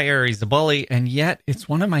a liar, he's a bully, and yet it's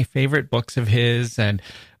one of my favorite books of his. And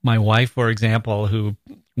my wife, for example, who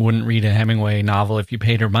wouldn't read a Hemingway novel if you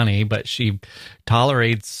paid her money, but she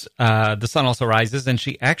tolerates The Sun Also Rises, and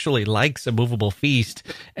she actually likes A Movable Feast.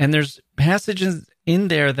 And there's passages in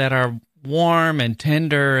there that are warm and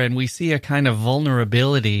tender, and we see a kind of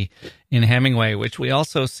vulnerability in Hemingway, which we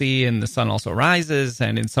also see in The Sun Also Rises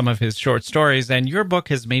and in some of his short stories. And your book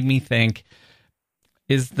has made me think,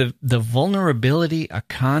 is the vulnerability a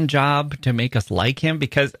con job to make us like him?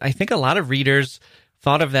 Because I think a lot of readers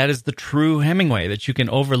thought of that as the true Hemingway, that you can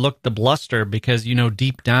overlook the bluster because, you know,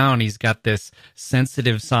 deep down he's got this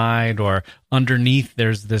sensitive side, or underneath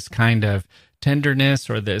there's this kind of tenderness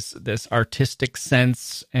or this artistic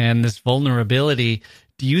sense and this vulnerability.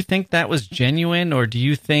 Do you think that was genuine, or do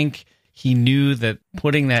you think he knew that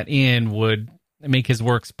putting that in would make his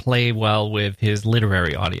works play well with his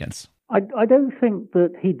literary audience? I don't think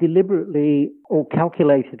that he deliberately or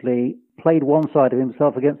calculatedly played one side of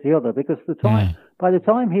himself against the other, because by the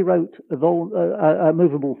time he wrote A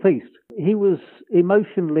Movable Feast, he was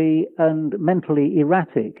emotionally and mentally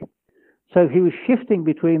erratic. So he was shifting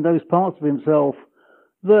between those parts of himself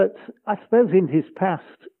that I suppose in his past,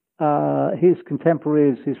 his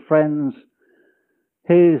contemporaries, his friends,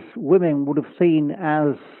 his women would have seen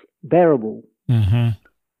as bearable. Mm-hmm.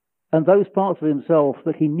 And those parts of himself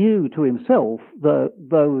that he knew to himself,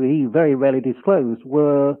 though he very rarely disclosed,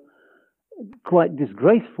 were quite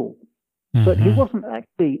disgraceful. Mm-hmm. But he wasn't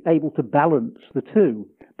actually able to balance the two.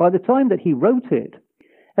 By the time that he wrote it,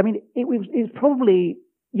 I mean, it's probably,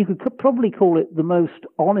 you could probably call it the most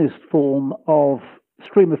honest form of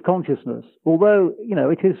stream of consciousness. Although, you know,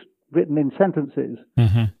 it is written in sentences.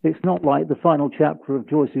 Mm-hmm. It's not like the final chapter of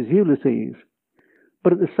Joyce's Ulysses.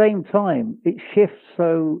 But at the same time, it shifts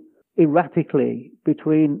so erratically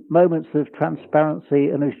between moments of transparency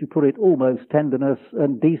and, as you put it, almost tenderness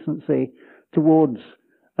and decency towards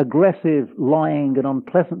aggressive lying and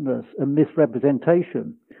unpleasantness and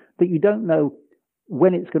misrepresentation, that you don't know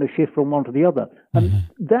when it's going to shift from one to the other. And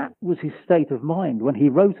that was his state of mind when he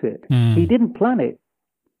wrote it. He didn't plan it.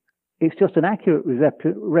 It's just an accurate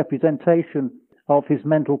representation of his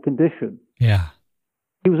mental condition. Yeah.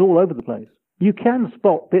 He was all over the place. You can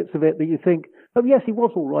spot bits of it that you think, oh, yes, he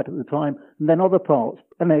was all right at the time, and then other parts.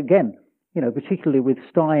 And then again, you know, particularly with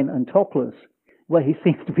Stein and Toklas, where he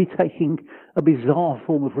seems to be taking a bizarre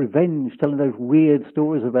form of revenge, telling those weird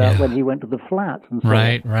stories about when he went to the flat and so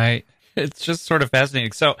on. Right. It's just sort of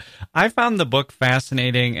fascinating. So I found the book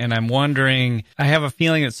fascinating, and I'm wondering, I have a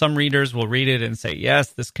feeling that some readers will read it and say, yes,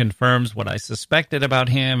 this confirms what I suspected about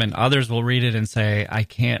him, and others will read it and say, I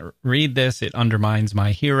can't read this, it undermines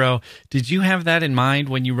my hero. Did you have that in mind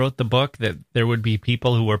when you wrote the book, that there would be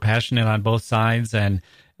people who were passionate on both sides and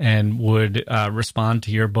would respond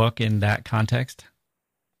to your book in that context?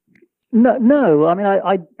 No. I mean,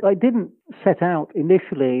 I didn't set out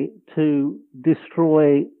initially to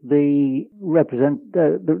destroy the reputation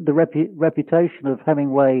of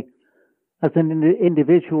Hemingway as an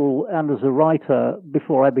individual and as a writer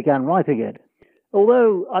before I began writing it.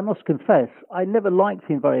 Although I must confess, I never liked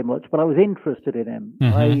him very much, but I was interested in him.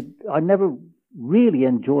 Mm-hmm. I never really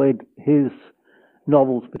enjoyed his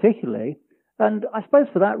novels particularly, and I suppose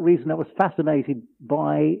for that reason I was fascinated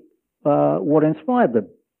by what inspired them.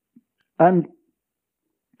 And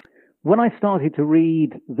when I started to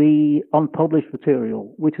read the unpublished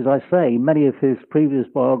material, which, as I say, many of his previous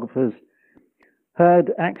biographers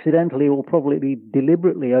had accidentally or probably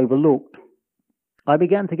deliberately overlooked, I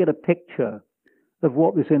began to get a picture of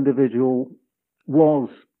what this individual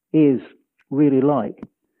is really like.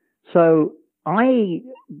 So I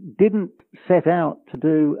didn't set out to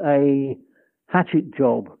do a hatchet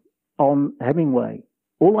job on Hemingway.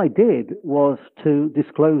 All I did was to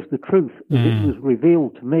disclose the truth as it was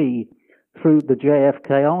revealed to me through the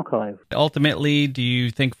JFK archive. Ultimately, do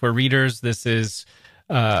you think for readers this is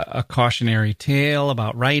a cautionary tale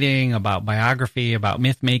about writing, about biography, about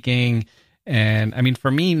myth-making? And I mean,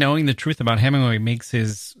 for me, knowing the truth about Hemingway makes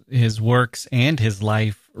his works and his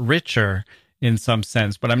life richer in some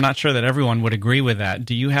sense, but I'm not sure that everyone would agree with that.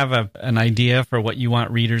 Do you have an idea for what you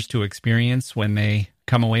want readers to experience when they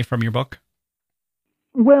come away from your book?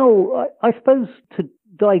 Well, I suppose to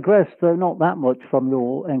digress, though not that much from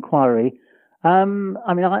your inquiry, I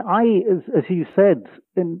mean, as you said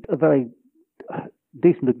in a very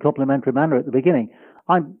decent and complimentary manner at the beginning,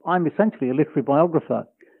 I'm essentially a literary biographer,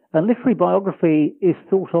 and literary biography is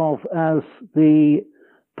thought of as the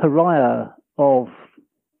pariah of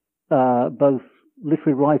both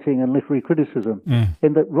literary writing and literary criticism,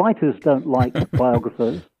 in that writers don't like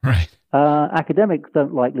biographers, Right. Academics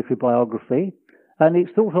don't like literary biography, and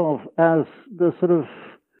it's thought of as the sort of,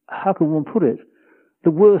 how can one put it,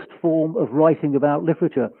 the worst form of writing about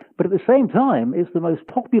literature. But at the same time, it's the most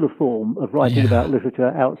popular form of writing about literature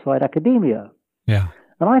outside academia. Yeah.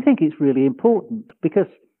 And I think it's really important because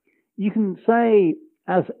you can say,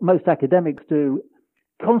 as most academics do,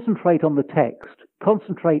 concentrate on the text,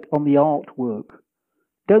 concentrate on the artwork.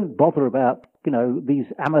 Don't bother about, these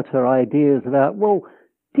amateur ideas about, well,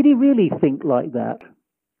 did he really think like that?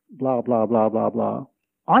 Blah, blah, blah, blah, blah.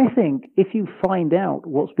 I think if you find out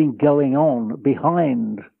what's been going on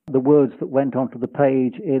behind the words that went onto the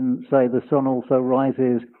page in, say, The Sun Also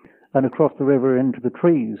Rises and Across the River into the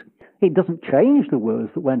Trees, it doesn't change the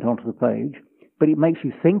words that went onto the page, but it makes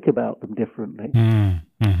you think about them differently.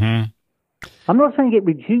 Mm-hmm. I'm not saying it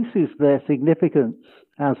reduces their significance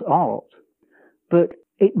as art, but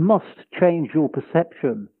it must change your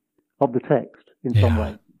perception of the text in some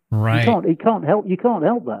way. Right. You can't help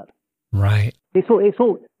that. Right. It's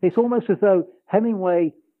almost as though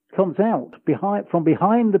Hemingway comes out from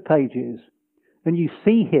behind the pages, and you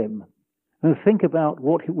see him and think about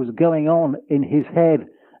what was going on in his head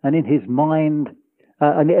and in his mind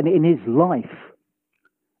and in his life,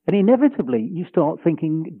 and inevitably you start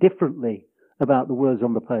thinking differently about the words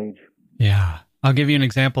on the page. Yeah. I'll give you an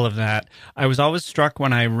example of that. I was always struck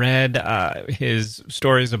when I read his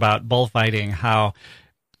stories about bullfighting, how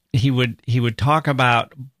he would talk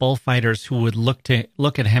about bullfighters who would look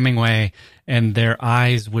at Hemingway and their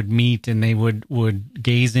eyes would meet and they would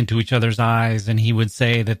gaze into each other's eyes, and he would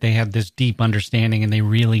say that they had this deep understanding and they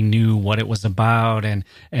really knew what it was about, and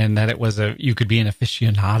that it was you could be an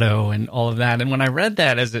aficionado and all of that. And when I read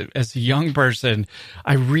that as a young person,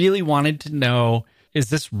 I really wanted to know, is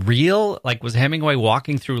this real? Like, was Hemingway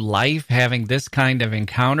walking through life having this kind of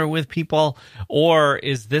encounter with people? Or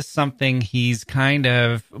is this something he's kind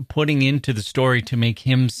of putting into the story to make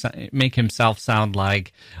himself sound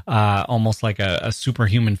like almost like a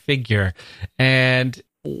superhuman figure? And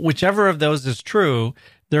whichever of those is true,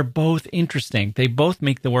 they're both interesting. They both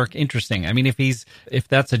make the work interesting. I mean, if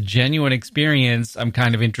that's a genuine experience, I'm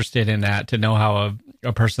kind of interested in that, to know how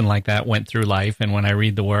a person like that went through life. And when I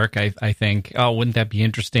read the work, I think, oh, wouldn't that be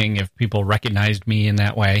interesting if people recognized me in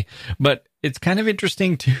that way? But it's kind of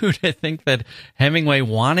interesting, too, to think that Hemingway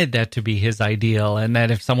wanted that to be his ideal, and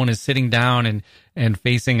that if someone is sitting down and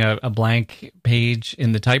facing a blank page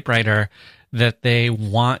in the typewriter, that they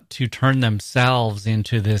want to turn themselves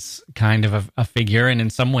into this kind of a figure. And in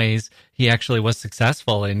some ways, he actually was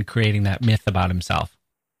successful in creating that myth about himself.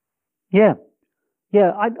 Yeah.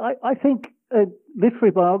 I think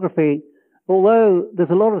literary biography, although there's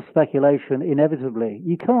a lot of speculation, inevitably,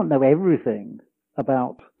 you can't know everything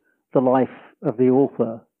about the life of the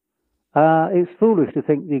author. It's foolish to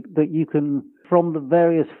think that you can, from the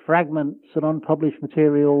various fragments and unpublished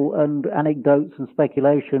material and anecdotes and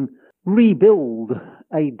speculation, rebuild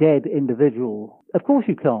a dead individual. Of course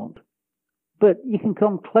you can't, but you can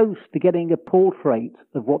come close to getting a portrait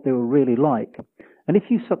of what they were really like. And if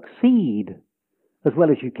you succeed as well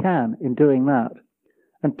as you can in doing that,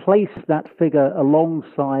 and place that figure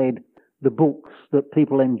alongside the books that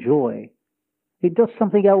people enjoy, it does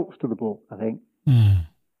something else to the book, I think.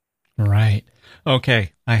 Right.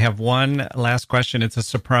 Okay, I have one last question. It's a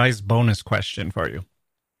surprise bonus question for you.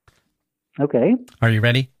 Okay. Are you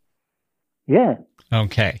ready? Yeah.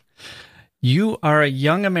 Okay. You are a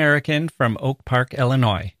young American from Oak Park,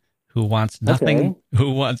 Illinois, who wants nothing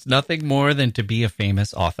more than to be a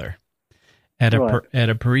famous author. At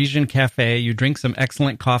a Parisian cafe, you drink some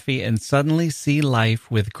excellent coffee and suddenly see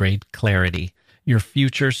life with great clarity. Your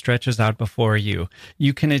future stretches out before you.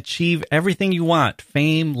 You can achieve everything you want: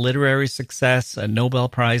 fame, literary success, a Nobel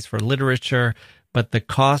Prize for literature, but the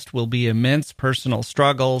cost will be immense personal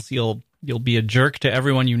struggles. You'll be a jerk to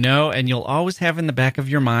everyone you know, and you'll always have in the back of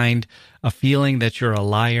your mind a feeling that you're a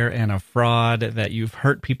liar and a fraud, that you've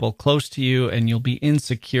hurt people close to you, and you'll be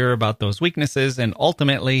insecure about those weaknesses, and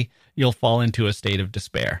ultimately you'll fall into a state of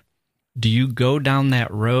despair. Do you go down that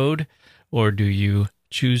road, or do you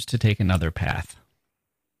choose to take another path?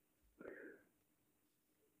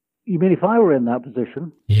 You mean if I were in that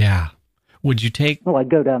position? Yeah. Would you take... Oh, I'd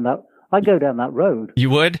go down that road. You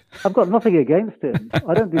would? I've got nothing against him.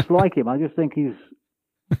 I don't dislike him. I just think he's...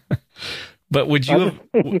 But would you have...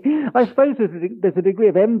 I suppose there's a degree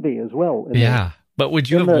of envy as well. Yeah. But would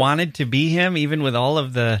you have wanted to be him, even with all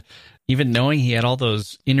of even knowing he had all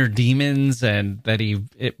those inner demons, and that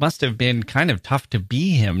it must have been kind of tough to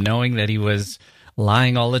be him, knowing that he was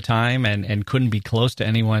lying all the time and couldn't be close to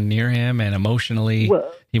anyone near him, and emotionally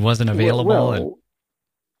he wasn't available.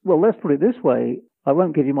 Well, let's put it this way. I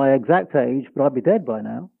won't give you my exact age, but I'd be dead by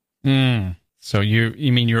now. So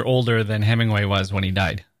you mean you're older than Hemingway was when he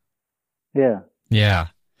died? Yeah. Yeah.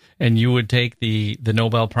 And you would take the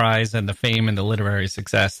Nobel Prize and the fame and the literary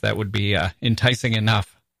success. That would be enticing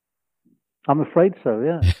enough. I'm afraid so,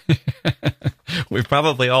 yeah. We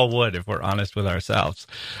probably all would, if we're honest with ourselves.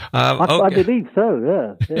 I believe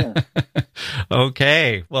so, yeah.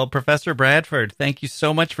 Okay. Well, Professor Bradford, thank you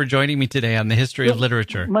so much for joining me today on the history of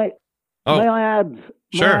literature. May I add,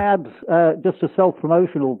 just a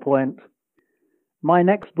self-promotional point? My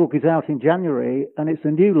next book is out in January, and it's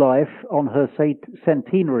a new life on her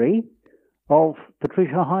centenary of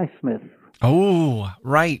Patricia Highsmith. Oh,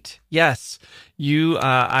 right. Yes.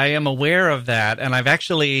 I am aware of that. And I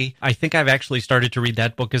think I've actually started to read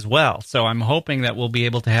that book as well. So I'm hoping that we'll be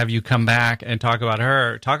able to have you come back and talk about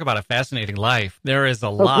a fascinating life. There is a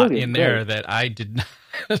lot in there that I did not,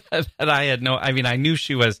 that I had I knew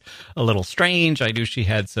she was a little strange. I knew she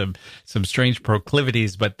had some strange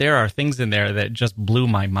proclivities, but there are things in there that just blew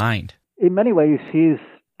my mind. In many ways, she's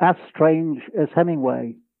as strange as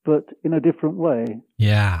Hemingway, but in a different way.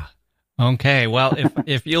 Yeah. Okay, well,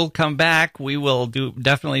 if you'll come back, we will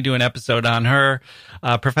definitely do an episode on her.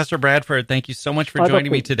 Professor Bradford, thank you so much for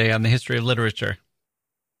joining me today on the history of literature.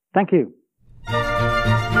 Thank you.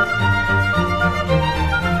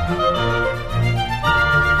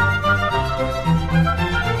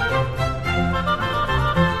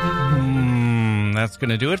 That's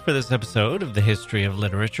going to do it for this episode of the history of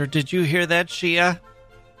literature. Did you hear that, Shia?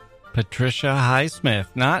 Patricia Highsmith,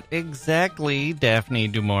 not exactly Daphne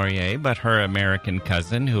du Maurier, but her American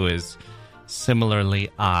cousin, who is similarly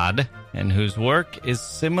odd and whose work is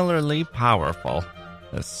similarly powerful.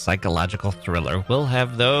 A psychological thriller. We'll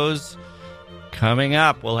have those coming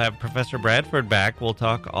up. We'll have Professor Bradford back. We'll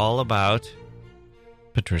talk all about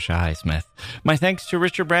Patricia Highsmith. My thanks to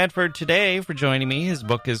Richard Bradford today for joining me. His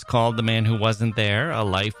book is called The Man Who Wasn't There, A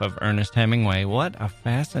Life of Ernest Hemingway. What a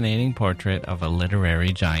fascinating portrait of a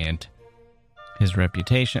literary giant.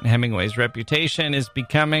 Hemingway's reputation is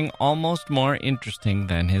becoming almost more interesting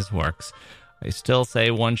than his works. I still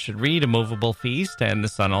say one should read A Movable Feast and The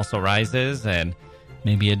Sun Also Rises, and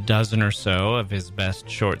maybe a dozen or so of his best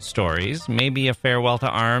short stories, maybe A Farewell to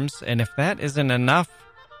Arms, and if that isn't enough,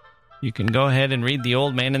 you can go ahead and read The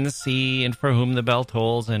Old Man and the Sea, and For Whom the Bell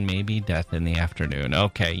Tolls, and maybe Death in the Afternoon.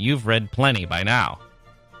 Okay, you've read plenty by now.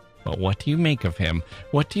 But what do you make of him?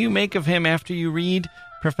 What do you make of him after you read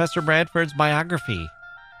Professor Bradford's biography?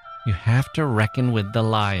 You have to reckon with the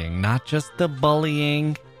lying, not just the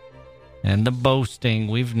bullying and the boasting.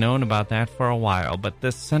 We've known about that for a while, but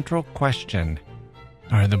the central question,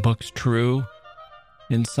 are the books true?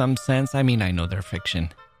 In some sense, I mean, I know they're fiction.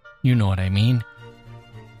 You know what I mean.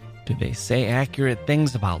 Do they say accurate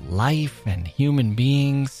things about life and human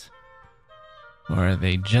beings? Or are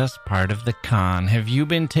they just part of the con? Have you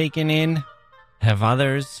been taken in? Have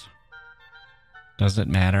others? Does it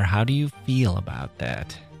matter? How do you feel about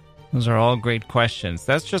that? Those are all great questions.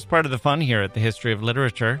 That's just part of the fun here at the History of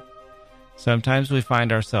Literature. Sometimes we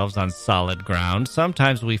find ourselves on solid ground.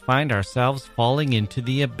 Sometimes we find ourselves falling into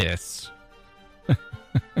the abyss.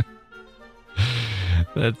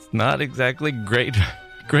 That's not exactly great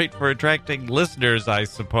for attracting listeners, I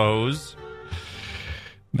suppose.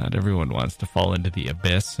 Not everyone wants to fall into the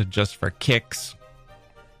abyss just for kicks.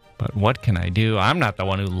 But what can I do? I'm not the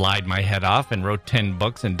one who lied my head off and wrote 10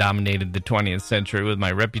 books and dominated the 20th century with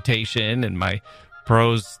my reputation and my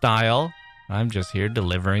prose style. I'm just here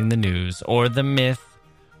delivering the news, or the myth,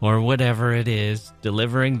 or whatever it is,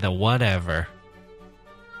 delivering the whatever.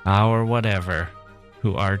 Our whatever,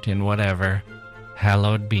 who art in whatever,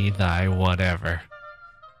 hallowed be thy whatever.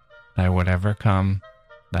 Thy whatever come,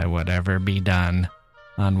 thy whatever be done,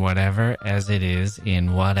 on whatever as it is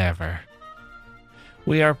in whatever.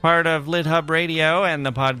 We are part of LitHub Radio and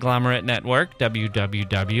the Podglomerate Network,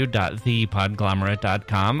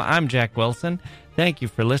 www.thepodglomerate.com. I'm Jack Wilson. Thank you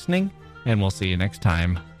for listening, and we'll see you next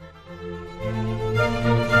time.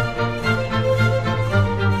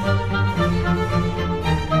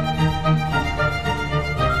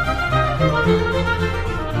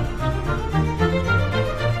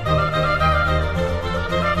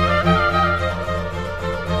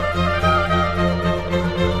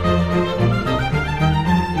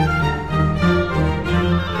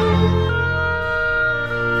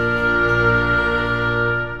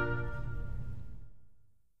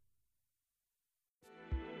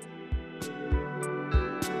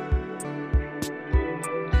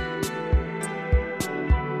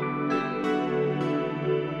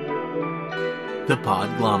 The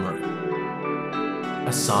Podglomerate.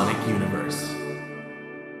 A Sonic Universe.